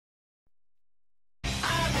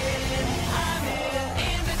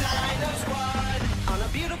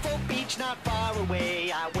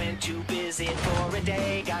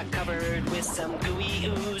smeared with some gooey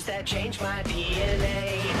ooze that changed my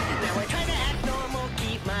DNA. Now I try to act normal,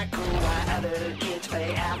 keep my cool while other kids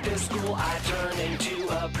play after school. I turn into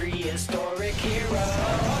a prehistoric hero.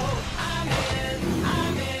 I'm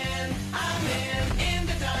in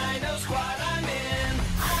the Dino Squad. I'm in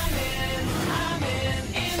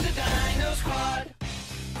the Dino Squad.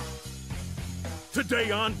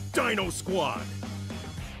 Today on Dino Squad,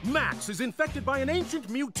 Max is infected by an ancient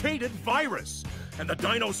mutated virus, and the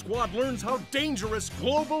Dino Squad learns how dangerous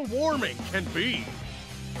global warming can be.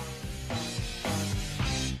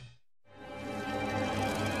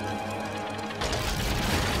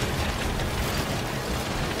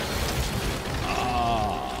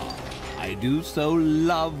 I do so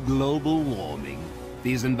love global warming.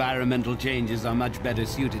 These environmental changes are much better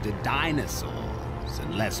suited to dinosaurs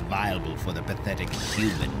and less viable for the pathetic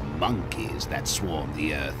human monkeys that swarm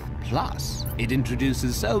the Earth. Plus, it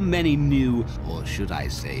introduces so many new, or should I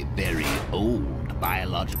say, very old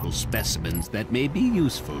biological specimens that may be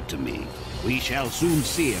useful to me. We shall soon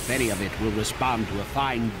see if any of it will respond to a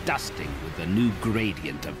fine dusting with the new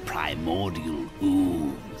gradient of primordial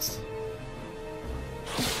ooze.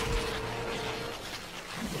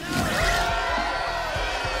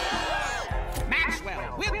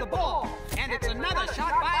 Maxwell with the ball, and it's another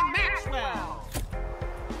shot by Maxwell.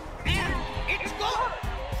 And it's good.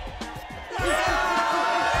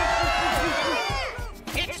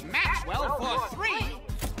 It's Maxwell for 3.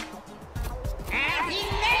 And he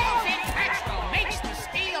nails it. Maxwell makes the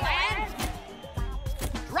steal and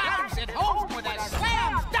drives it home with a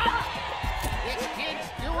slam dunk. This kid's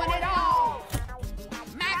doing it all.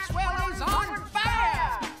 Maxwell is on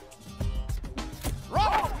fire.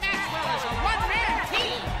 Robert Maxwell is a one-man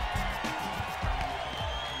team.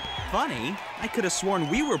 Funny, I could have sworn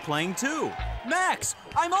we were playing too. Max,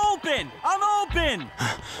 I'm open! I'm open!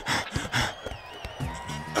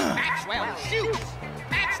 Maxwell shoots.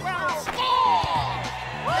 Maxwell scores.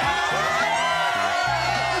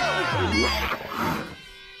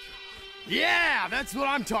 Yeah, that's what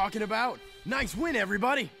I'm talking about. Nice win,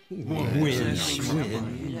 everybody. Win.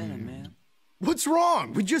 What's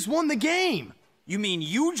wrong? We just won the game. You mean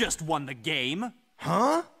you just won the game?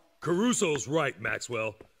 Huh? Caruso's right,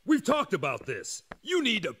 Maxwell. We've talked about this. You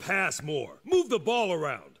need to pass more. Move the ball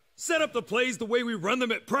around. Set up the plays the way we run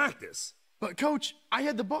them at practice. But, Coach, I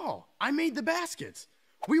had the ball. I made the baskets.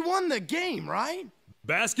 We won the game, right?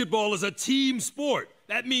 Basketball is a team sport.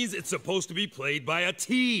 That means it's supposed to be played by a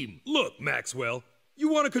team. Look, Maxwell, you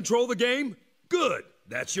want to control the game? Good.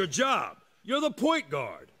 That's your job. You're the point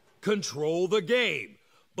guard. Control the game.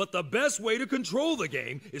 But the best way to control the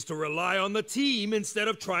game is to rely on the team instead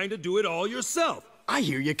of trying to do it all yourself. I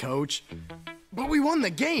hear you, Coach. But we won the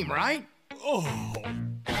game, right? Oh.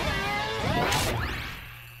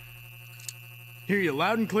 Hear you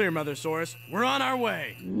loud and clear, Mothersaurus. We're on our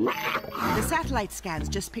way. The satellite scans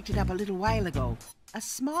just picked it up a little while ago. A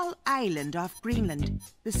small island off Greenland.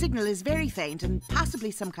 The signal is very faint and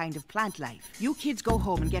possibly some kind of plant life. You kids go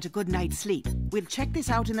home and get a good night's sleep. We'll check this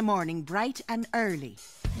out in the morning, bright and early.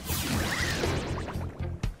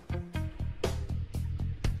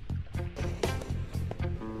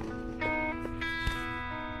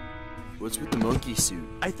 What's with the monkey suit?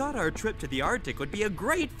 I thought our trip to the Arctic would be a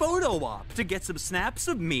great photo op to get some snaps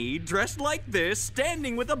of me dressed like this,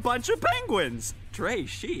 standing with a bunch of penguins. Très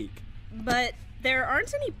chic. But there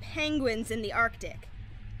aren't any penguins in the Arctic.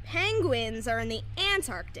 Penguins are in the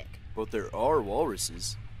Antarctic. But there are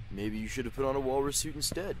walruses. Maybe you should have put on a walrus suit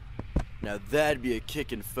instead. Now that'd be a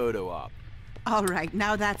kickin' photo op. All right,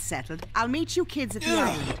 now that's settled. I'll meet you kids at the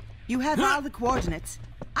island. You have all the coordinates.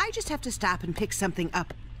 I just have to stop and pick something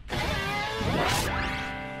up.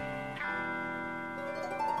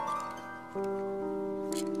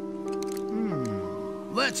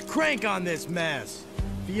 Let's crank on this mess.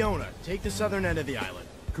 Fiona, take the southern end of the island.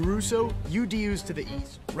 Caruso, you DUs to the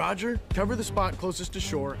east. Roger, cover the spot closest to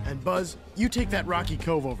shore. And Buzz, you take that rocky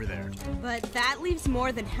cove over there. But that leaves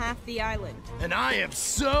more than half the island. And I am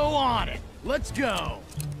so on it. Let's go.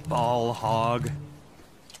 Ball hog.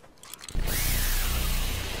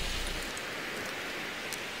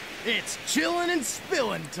 It's chillin' and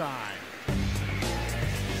spillin' time.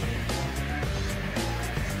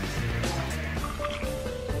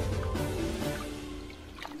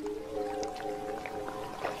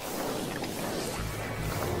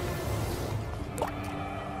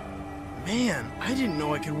 Man, I didn't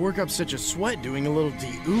know I could work up such a sweat doing a little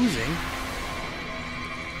de-oozing.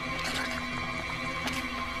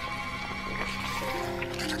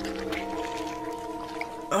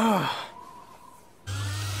 Ugh.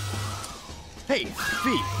 Hey,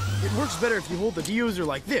 Fee, it works better if you hold the de-oozer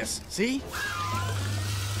like this, see?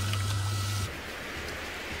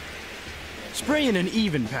 Spray in an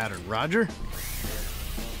even pattern, Roger.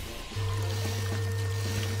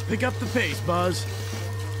 Pick up the pace, Buzz.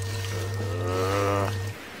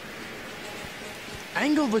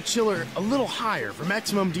 Angle the chiller a little higher for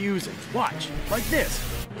maximum defusing. Watch, like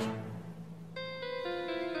this.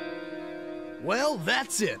 Well,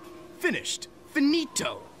 that's it. Finished.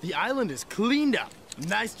 Finito. The island is cleaned up.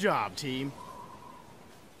 Nice job, team.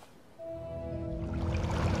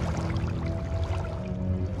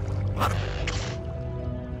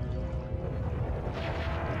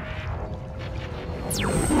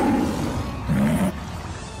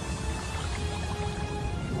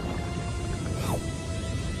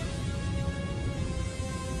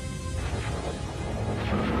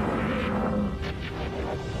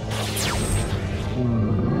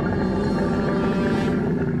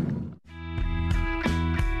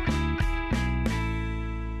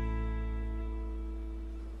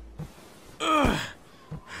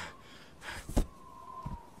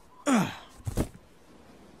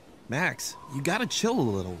 Max, you gotta chill a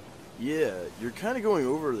little. Yeah, you're kind of going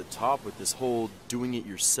over the top with this whole doing it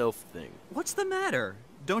yourself thing. What's the matter?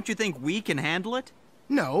 Don't you think we can handle it?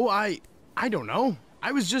 No, I don't know.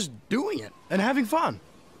 I was just doing it and having fun.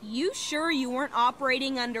 You sure you weren't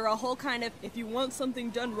operating under a whole kind of, if you want something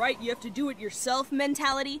done right, you have to do it yourself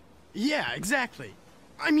mentality? Yeah, exactly.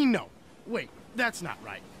 I mean, no. Wait, that's not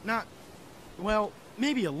right. Well,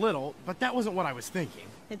 maybe a little, but that wasn't what I was thinking.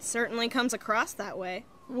 It certainly comes across that way.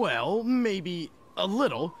 Well, maybe a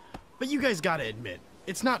little, but you guys gotta admit,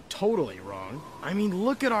 it's not totally wrong. I mean,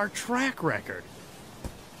 look at our track record.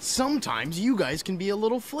 Sometimes you guys can be a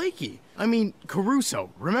little flaky. I mean,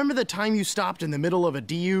 Caruso, remember the time you stopped in the middle of a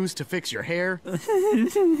deuse to fix your hair?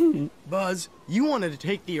 Buzz, you wanted to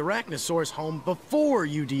take the Arachnosaurus home before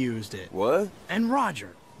you deused it. What? And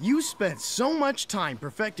Roger, you spent so much time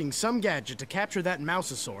perfecting some gadget to capture that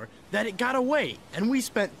mousosaur that it got away, and we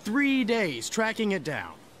spent 3 days tracking it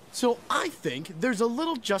down. So I think there's a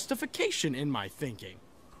little justification in my thinking.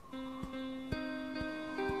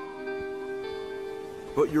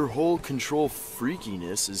 But your whole control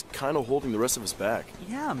freakiness is kind of holding the rest of us back.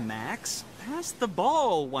 Yeah, Max. Pass the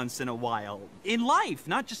ball once in a while. In life,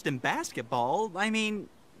 not just in basketball. I mean,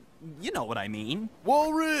 you know what I mean.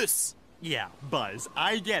 Walrus! Yeah, Buzz,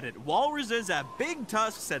 I get it. Walruses have big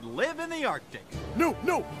tusks that live in the Arctic. No,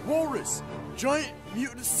 walrus! Giant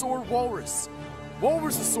mutasaur walrus.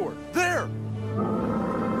 Walrusosaur, there!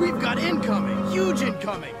 We've got incoming! Huge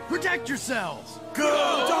incoming! Protect yourselves!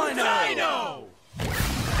 Go, Dino! Dino!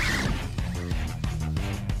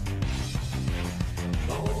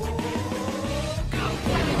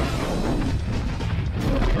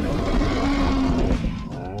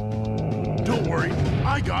 Don't worry,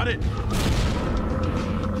 I got it!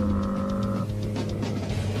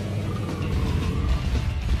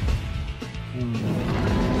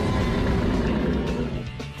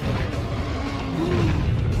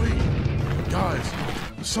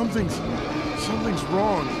 Something's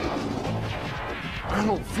wrong. I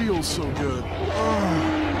don't feel so good.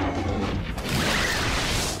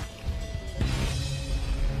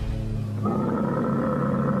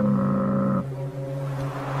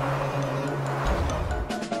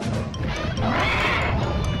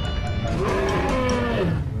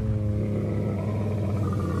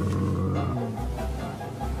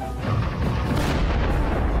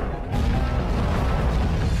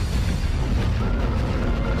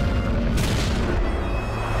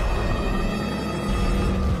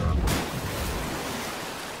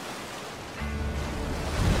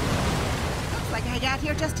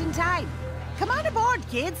 Here just in time. Come on aboard,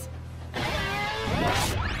 kids.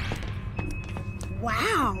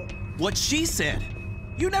 Wow. What she said.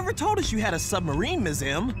 You never told us you had a submarine, Ms.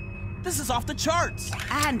 M. This is off the charts.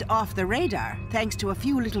 And off the radar, thanks to a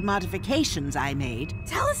few little modifications I made.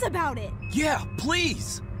 Tell us about it. Yeah,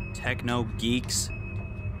 please. Techno geeks.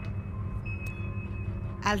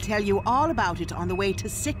 I'll tell you all about it on the way to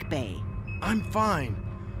sick bay. I'm fine.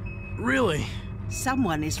 Really.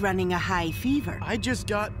 Someone is running a high fever. I just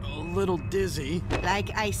got a little dizzy. Like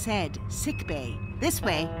I said, sick bay. This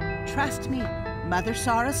way. Trust me. Mother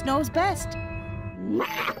Saurus knows best.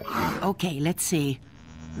 Okay, let's see.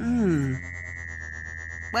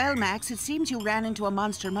 Well, Max, it seems you ran into a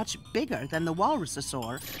monster much bigger than the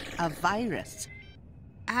Walrusosaur, a virus.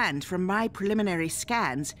 And from my preliminary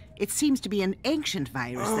scans, it seems to be an ancient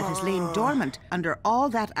virus that has lain dormant under all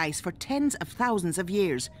that ice for tens of thousands of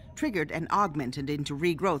years, triggered and augmented into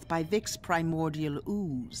regrowth by Vic's primordial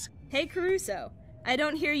ooze. Hey, Caruso. I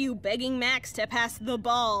don't hear you begging Max to pass the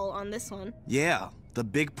ball on this one. Yeah, The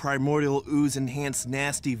big primordial ooze-enhanced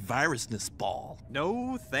nasty virusness ball.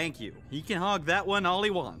 No, thank you. He can hog that one all he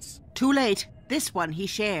wants. Too late. This one he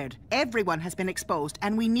shared. Everyone has been exposed,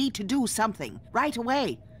 and we need to do something. Right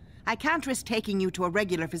away. I can't risk taking you to a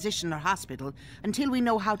regular physician or hospital until we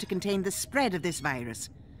know how to contain the spread of this virus.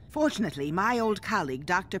 Fortunately, my old colleague,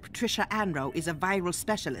 Dr. Patricia Anrow, is a viral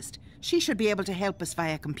specialist. She should be able to help us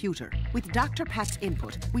via computer. With Dr. Pat's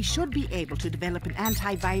input, we should be able to develop an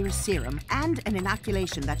antivirus serum and an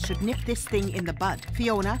inoculation that should nip this thing in the bud.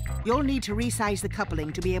 Fiona, you'll need to resize the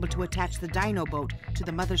coupling to be able to attach the Dino boat to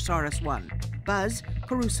the Mothersaurus 1. Buzz,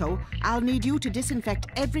 Caruso, I'll need you to disinfect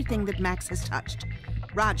everything that Max has touched.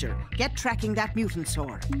 Roger, get tracking that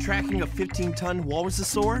mutansaur. Tracking a 15-ton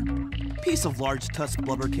walrusosaur? Piece of large tusk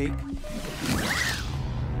blubber cake.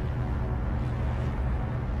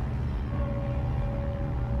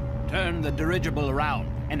 Turn the dirigible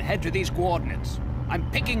around and head to these coordinates.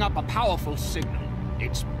 I'm picking up a powerful signal.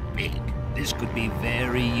 It's big. This could be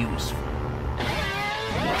very useful.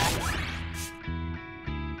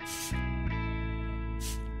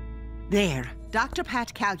 There. Dr.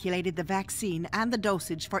 Pat calculated the vaccine and the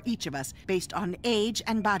dosage for each of us based on age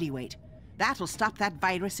and body weight. That'll stop that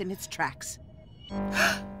virus in its tracks.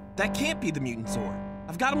 That can't be the mutansaur.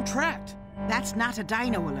 I've got him tracked. That's not a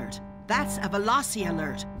dino alert. That's a velocity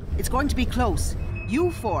alert. It's going to be close.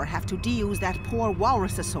 You four have to de-use that poor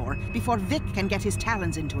walrusosaur before Vic can get his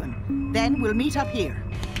talons into him. Then we'll meet up here.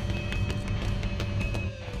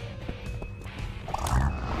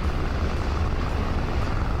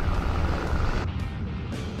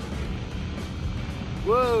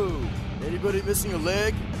 Whoa! Anybody missing a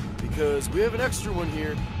leg? Because we have an extra one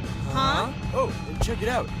here. Huh? Oh, and check it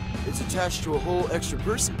out. It's attached to a whole extra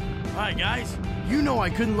person. Hi, guys. You know I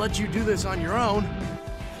couldn't let you do this on your own.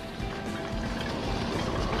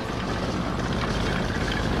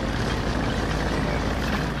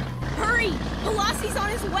 Hurry! Veloci's on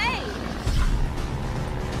his way!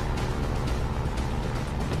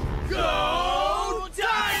 Go Dino!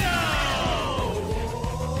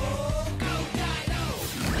 Go Dino!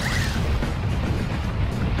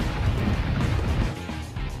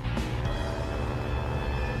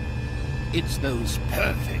 It's those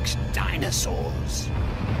perfect dinosaurs.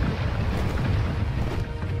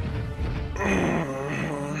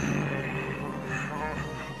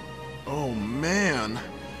 Oh man,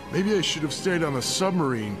 maybe I should have stayed on the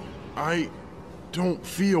submarine. I don't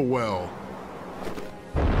feel well.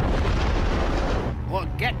 Or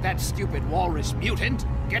get that stupid walrus mutant.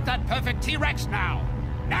 Get that perfect T-Rex now.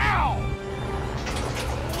 Now!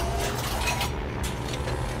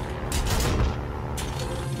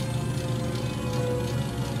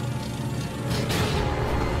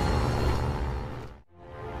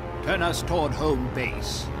 Turn us toward home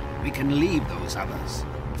base. We can leave those others,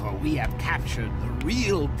 for we have captured the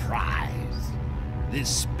real prize. This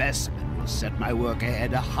specimen will set my work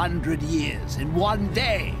ahead 100 years in one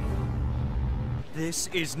day. This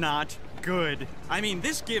is not good. I mean,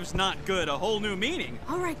 this gives not good a whole new meaning.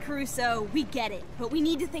 All right, Caruso, we get it, but we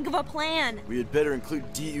need to think of a plan. We had better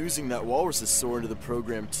include de-oozing that walrusosaur into the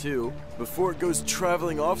program too, before it goes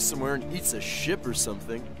traveling off somewhere and eats a ship or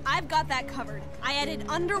something. I've got that covered. I added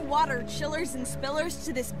underwater chillers and spillers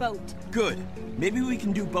to this boat. Good. Maybe we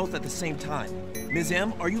can do both at the same time. Ms.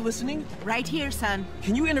 M, are you listening? Right here, son.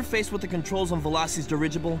 Can you interface with the controls on Veloci's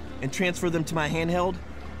dirigible and transfer them to my handheld?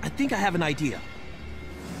 I think I have an idea.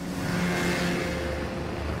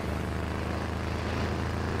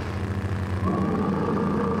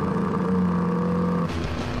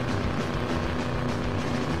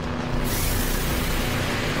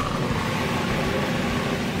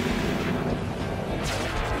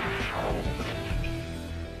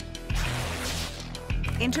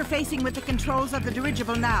 Interfacing with the controls of the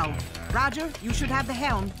dirigible now. Roger, you should have the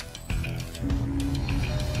helm.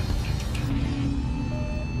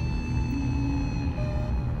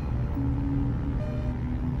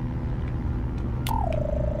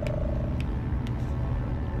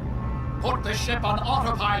 Put the ship on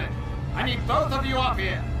autopilot. I need both of you up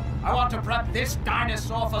here. I want to prep this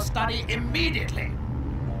dinosaur for study immediately.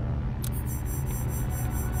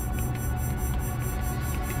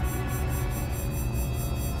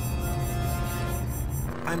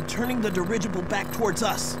 I'm turning the dirigible back towards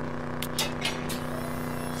us.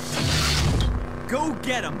 Go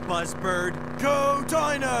get him, Buzzbird. Go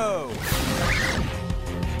Dino!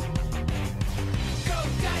 Go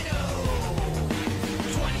Dino!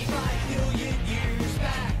 25 million years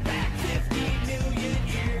back 15 million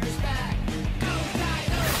years back. Go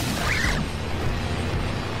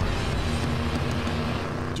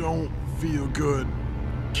Dino! Don't feel good.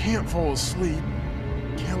 Can't fall asleep.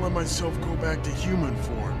 Can't let myself go back to human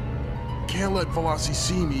form. Can't let Velocity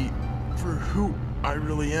see me for who I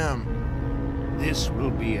really am. This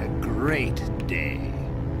will be a great day.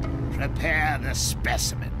 Prepare the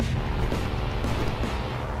specimen.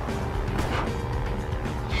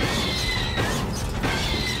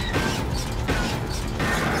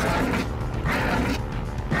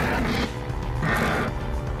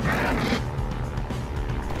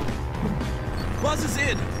 Buzz is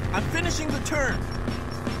in. I'm finishing the turn.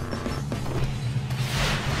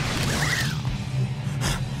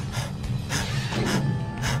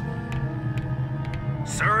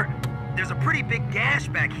 Sir, there's a pretty big gash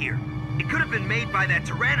back here. It could have been made by that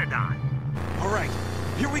pteranodon. All right,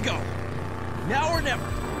 here we go. Now or never.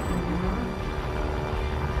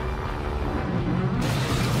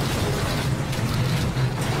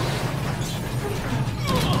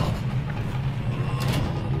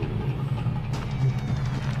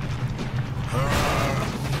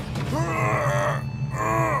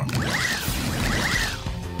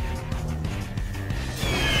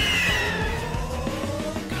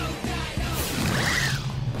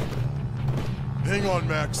 Hang on,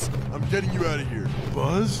 Max. I'm getting you out of here.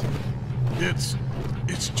 Buzz? It's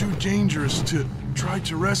too dangerous to try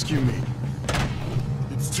to rescue me.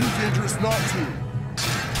 It's too dangerous not to.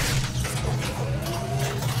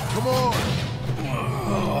 Come on!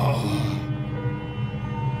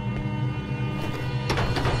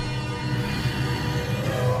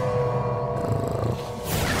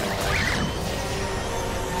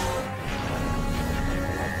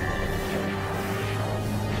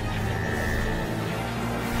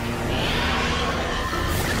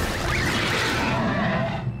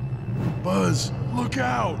 Buzz, look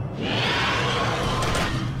out!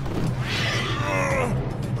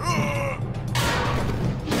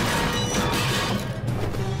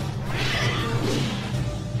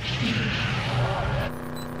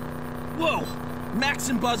 Whoa! Max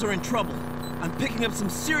and Buzz are in trouble. I'm picking up some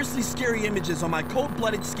seriously scary images on my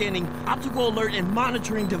cold-blooded scanning, optical alert, and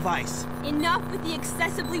monitoring device. Enough with the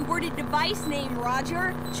excessively worded device name,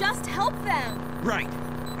 Roger. Just help them. Right.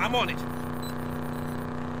 I'm on it.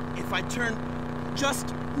 If I turn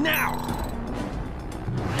just now.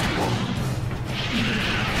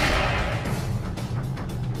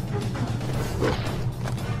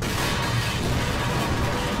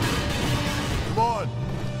 Come on!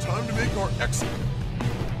 Time to make our exit!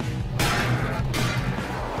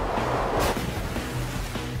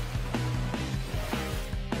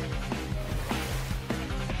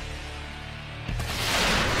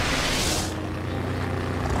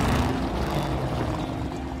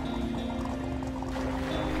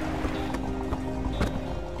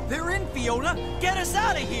 They're in, Fiona! Get us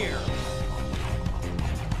out of here!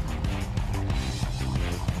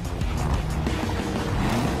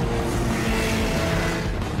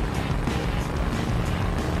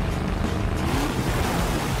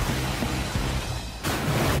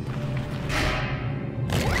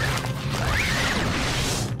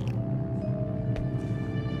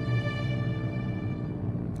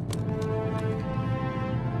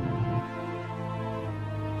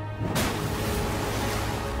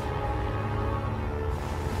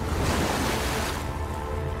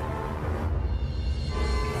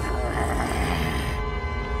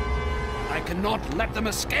 I cannot let them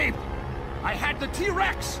escape! I had the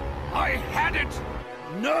T-Rex! I had it!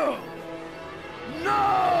 No!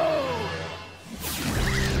 No!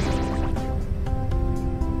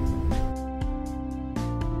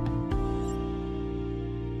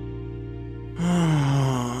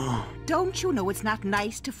 Don't you know it's not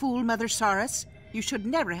nice to fool Mother Saurus? You should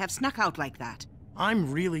never have snuck out like that.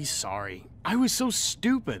 I'm really sorry. I was so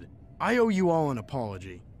stupid. I owe you all an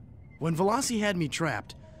apology. When Velocity had me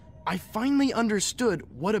trapped, I finally understood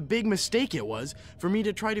what a big mistake it was for me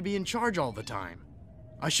to try to be in charge all the time.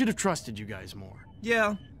 I should have trusted you guys more.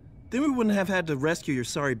 Yeah, then we wouldn't have had to rescue your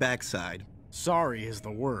sorry backside. Sorry is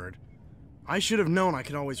the word. I should have known I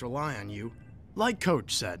could always rely on you. Like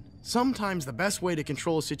Coach said, sometimes the best way to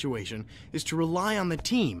control a situation is to rely on the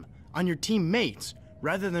team, on your teammates,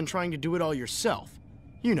 rather than trying to do it all yourself.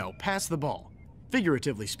 You know, pass the ball.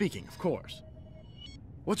 Figuratively speaking, of course.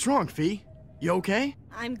 What's wrong, Fee? You okay?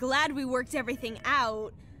 I'm glad we worked everything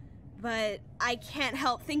out, but I can't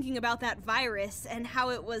help thinking about that virus and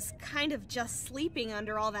how it was kind of just sleeping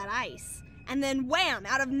under all that ice. And then wham,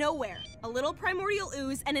 out of nowhere, a little primordial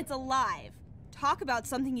ooze and it's alive. Talk about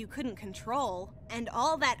something you couldn't control. And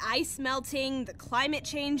all that ice melting, the climate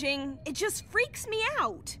changing, it just freaks me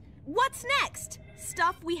out. What's next?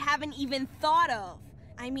 Stuff we haven't even thought of.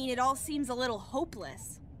 I mean, it all seems a little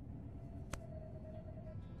hopeless.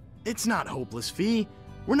 It's not hopeless, Fee.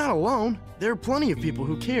 We're not alone. There are plenty of people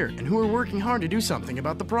who care and who are working hard to do something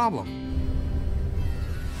about the problem.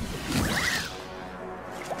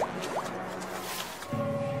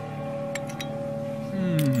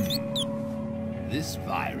 This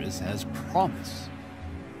virus has promise.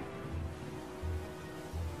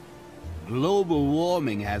 Global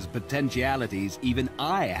warming has potentialities even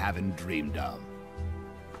I haven't dreamed of.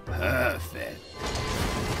 Perfect.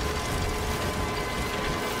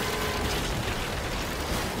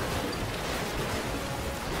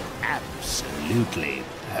 Absolutely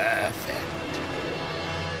perfect.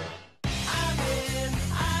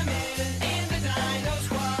 I'm in the Dino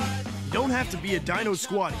Squad. You don't have to be a Dino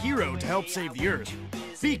Squad hero to help save the Earth.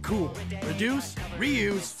 Be cool. Reduce,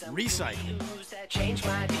 reuse, recycle. That changed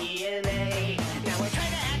my DNA.